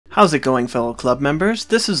How's it going, fellow club members?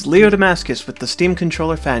 This is Leo Damascus with the Steam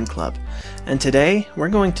Controller Fan Club, and today we're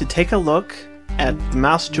going to take a look at the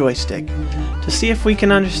Mouse Joystick to see if we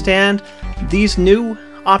can understand these new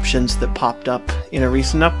options that popped up in a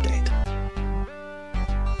recent update.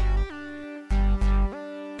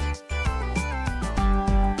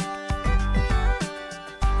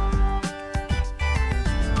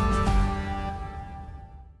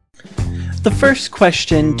 The first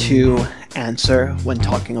question to answer when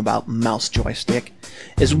talking about Mouse Joystick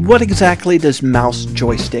is, what exactly does Mouse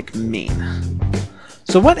Joystick mean?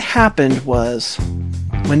 So what happened was,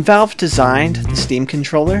 when Valve designed the Steam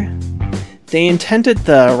controller, they intended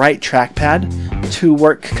the right trackpad to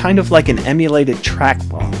work kind of like an emulated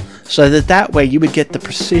trackball, so that way you would get the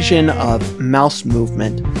precision of mouse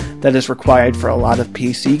movement that is required for a lot of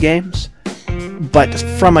PC games, but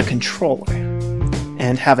from a controller,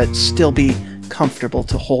 and have it still be comfortable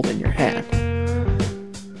to hold in your hand.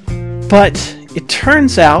 But it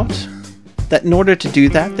turns out that in order to do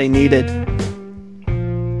that, they needed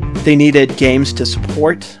games to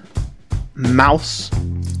support mouse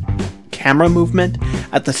camera movement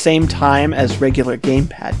at the same time as regular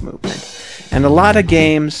gamepad movement. And a lot of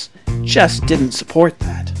games just didn't support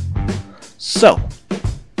that. So,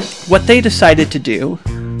 what they decided to do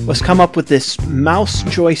was come up with this Mouse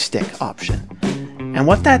Joystick option. And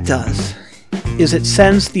what that does is it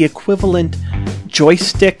sends the equivalent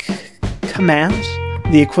joystick commands,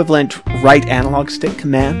 the equivalent right analog stick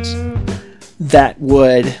commands, that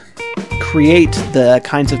would create the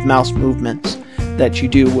kinds of mouse movements that you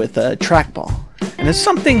do with a trackball. And it's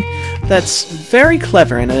something that's very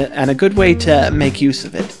clever and a good way to make use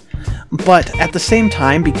of it. But at the same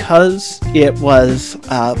time, because it was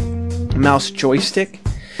a Mouse Joystick,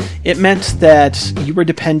 it meant that you were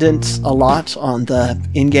dependent a lot on the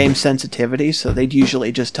in-game sensitivity, so they'd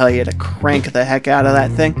usually just tell you to crank the heck out of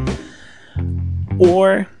that thing.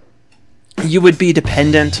 Or you would be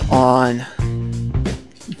dependent on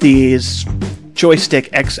these joystick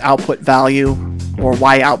X output value or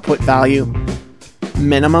Y output value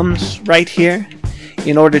minimums right here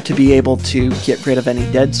in order to be able to get rid of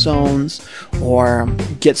any dead zones or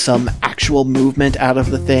get some actual movement out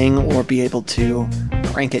of the thing, or be able to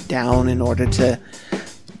crank it down in order to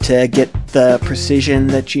get the precision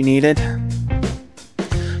that you needed.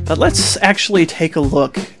 But let's actually take a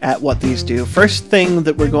look at what these do. First thing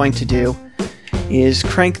that we're going to do is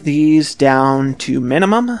crank these down to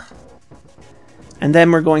minimum, and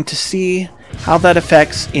then we're going to see how that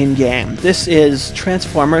affects in-game. This is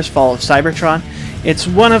Transformers Fall of Cybertron. It's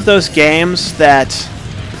one of those games that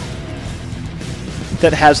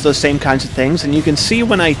has those same kinds of things, and you can see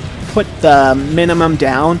when I put the minimum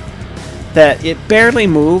down that it barely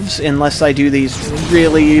moves unless I do these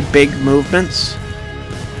really big movements.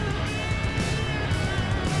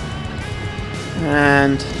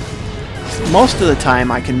 And most of the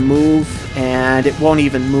time I can move and it won't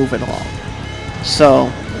even move at all. So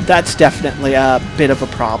that's definitely a bit of a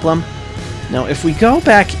problem. Now if we go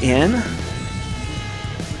back in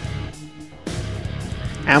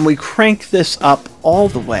and we crank this up all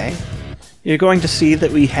the way, you're going to see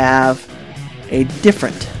that we have a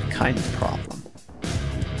different kind of problem.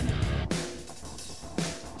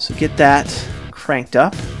 So get that cranked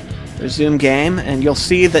up, resume game, and you'll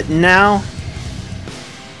see that now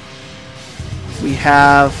we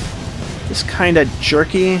have this kind of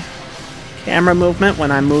jerky camera movement when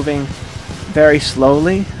I'm moving very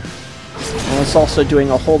slowly, and it's also doing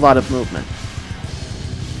a whole lot of movement.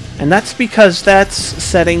 And that's because that's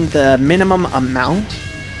setting the minimum amount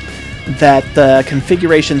that the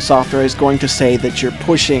configuration software is going to say that you're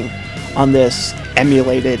pushing on this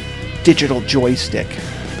emulated digital joystick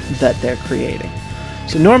that they're creating.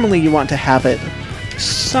 So normally you want to have it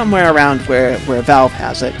somewhere around where Valve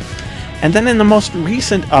has it. And then in the most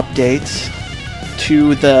recent updates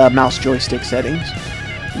to the Mouse Joystick settings,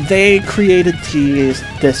 they created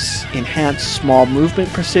this enhanced small movement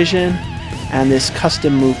precision and this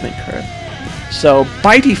custom movement curve. So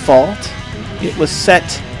by default, it was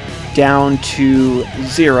set down to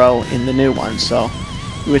 0 in the new one. So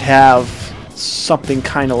you would have something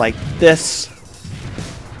kind of like this,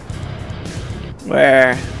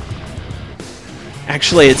 where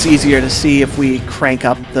actually it's easier to see if we crank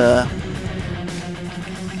up the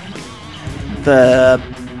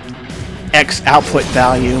X output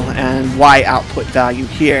value and Y output value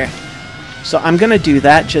here. So I'm going to do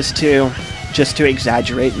that just to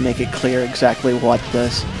exaggerate and make it clear exactly what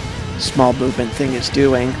this small movement thing is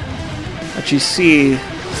doing. But you see,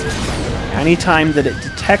 anytime that it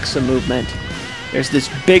detects a movement, there's this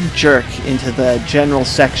big jerk into the general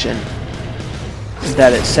section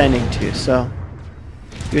that it's sending to. So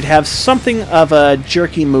you'd have something of a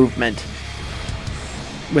jerky movement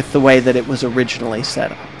with the way that it was originally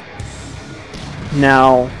set up.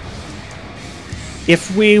 Now,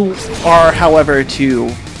 if we are, however,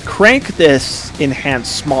 to crank this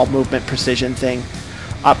enhanced small movement precision thing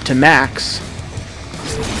up to max,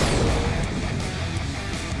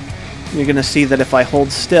 you're going to see that if I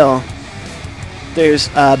hold still, there's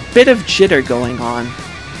a bit of jitter going on,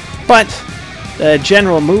 but the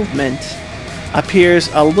general movement appears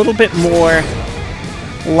a little bit more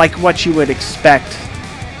like what you would expect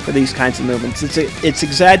for these kinds of movements. It's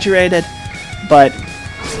exaggerated, but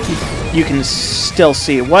you can still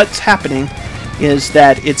see what's happening is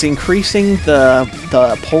that it's increasing the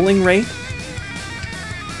polling rate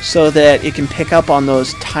so that it can pick up on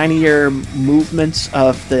those tinier movements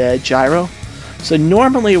of the gyro. So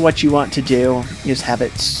normally what you want to do is have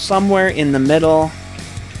it somewhere in the middle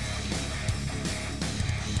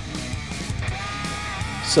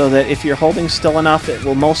so that if you're holding still enough, it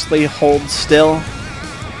will mostly hold still.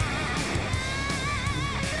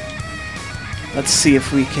 Let's see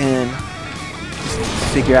if we can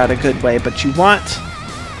figure out a good way, but you want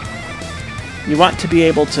to be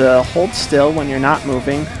able to hold still when you're not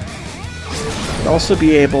moving, but also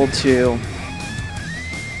be able to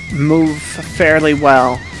move fairly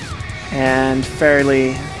well and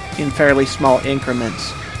in fairly small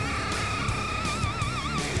increments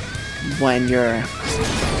when you're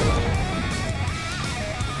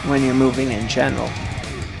moving in general.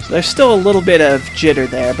 So there's still a little bit of jitter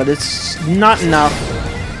there, but it's not enough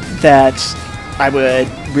that I would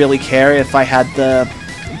really care if I had the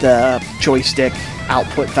joystick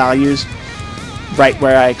output values right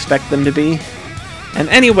where I expect them to be. And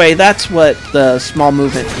anyway, that's what the small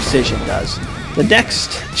movement precision does. The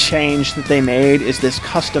next change that they made is this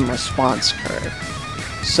custom response curve.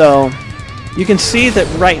 So you can see that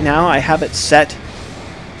right now I have it set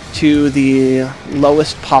to the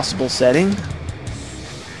lowest possible setting.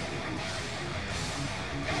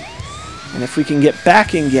 And if we can get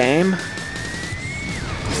back in game,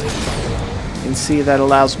 you can see that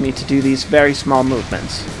allows me to do these very small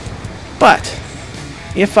movements. But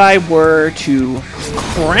if I were to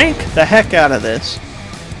crank the heck out of this,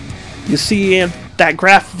 you see that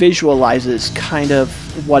graph visualizes kind of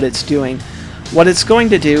what it's doing. What it's going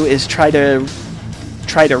to do is try to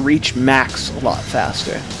reach max a lot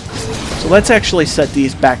faster. So let's actually set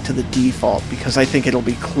these back to the default because I think it'll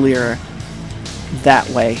be clearer that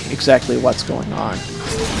way exactly what's going on.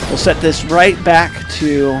 We'll set this right back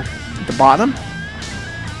to the bottom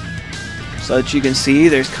so that you can see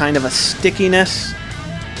there's kind of a stickiness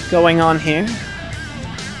going on here.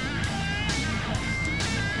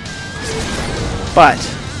 But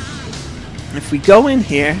if we go in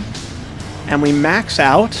here and we max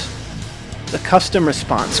out the custom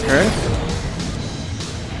response curve,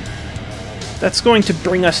 that's going to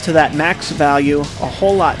bring us to that max value a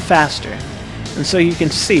whole lot faster. And so you can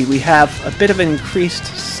see we have a bit of an increased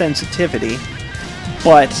sensitivity,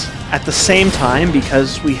 but at the same time,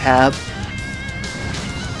 because we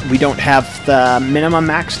don't have the minimum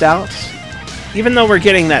maxed out, even though we're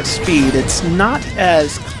getting that speed, it's not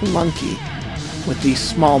as clunky with these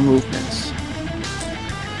small movements.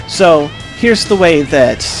 So here's the way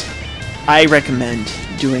that I recommend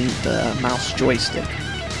doing the mouse joystick.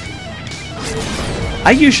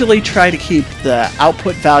 I usually try to keep the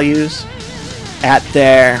output values at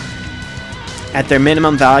their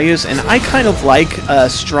minimum values, and I kind of like a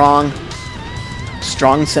strong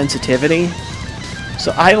sensitivity.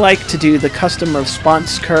 So I like to do the custom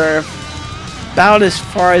response curve about as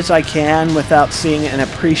far as I can without seeing an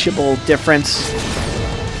appreciable difference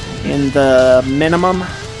in the minimum,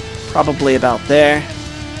 probably about there.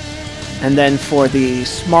 And then for the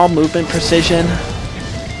small movement precision,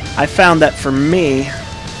 I found that for me,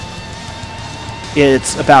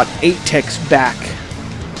 it's about 8 ticks back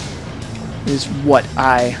is what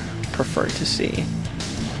I prefer to see.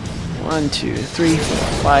 1, 2, 3, 4,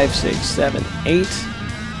 5, 6, 7, 8.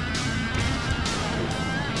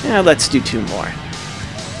 Now let's do 2 more.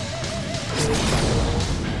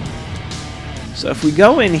 So if we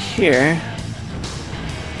go in here,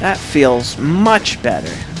 that feels much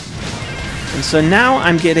better. And so now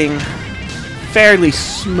I'm getting fairly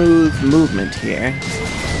smooth movement here.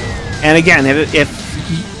 And again,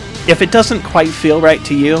 if it doesn't quite feel right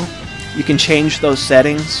to you, you can change those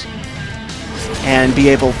settings and be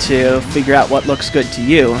able to figure out what looks good to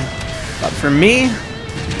you. But for me,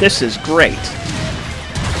 this is great.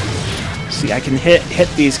 See, I can hit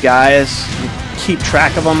these guys, and keep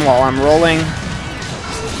track of them while I'm rolling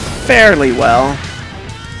fairly well.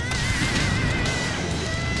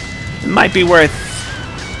 It might be worth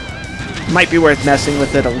Might be worth messing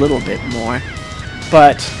with it a little bit more.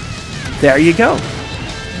 But there you go.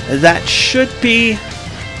 That should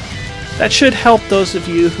help those of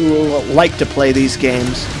you who like to play these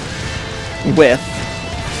games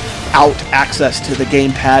without access to the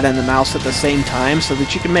gamepad and the mouse at the same time, so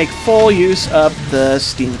that you can make full use of the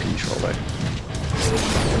Steam controller.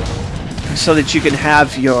 So that you can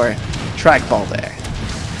have your trackball there.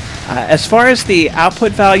 As far as the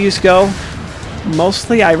output values go,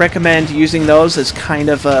 mostly I recommend using those as kind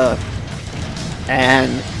of an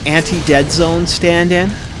anti-dead zone stand-in.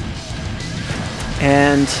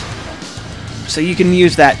 And so you can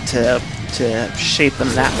use that to shape them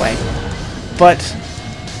that way. But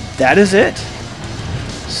that is it.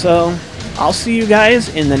 So I'll see you guys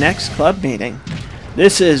in the next club meeting.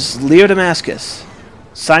 This is Leo Damascus,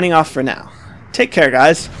 signing off for now. Take care,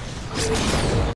 guys.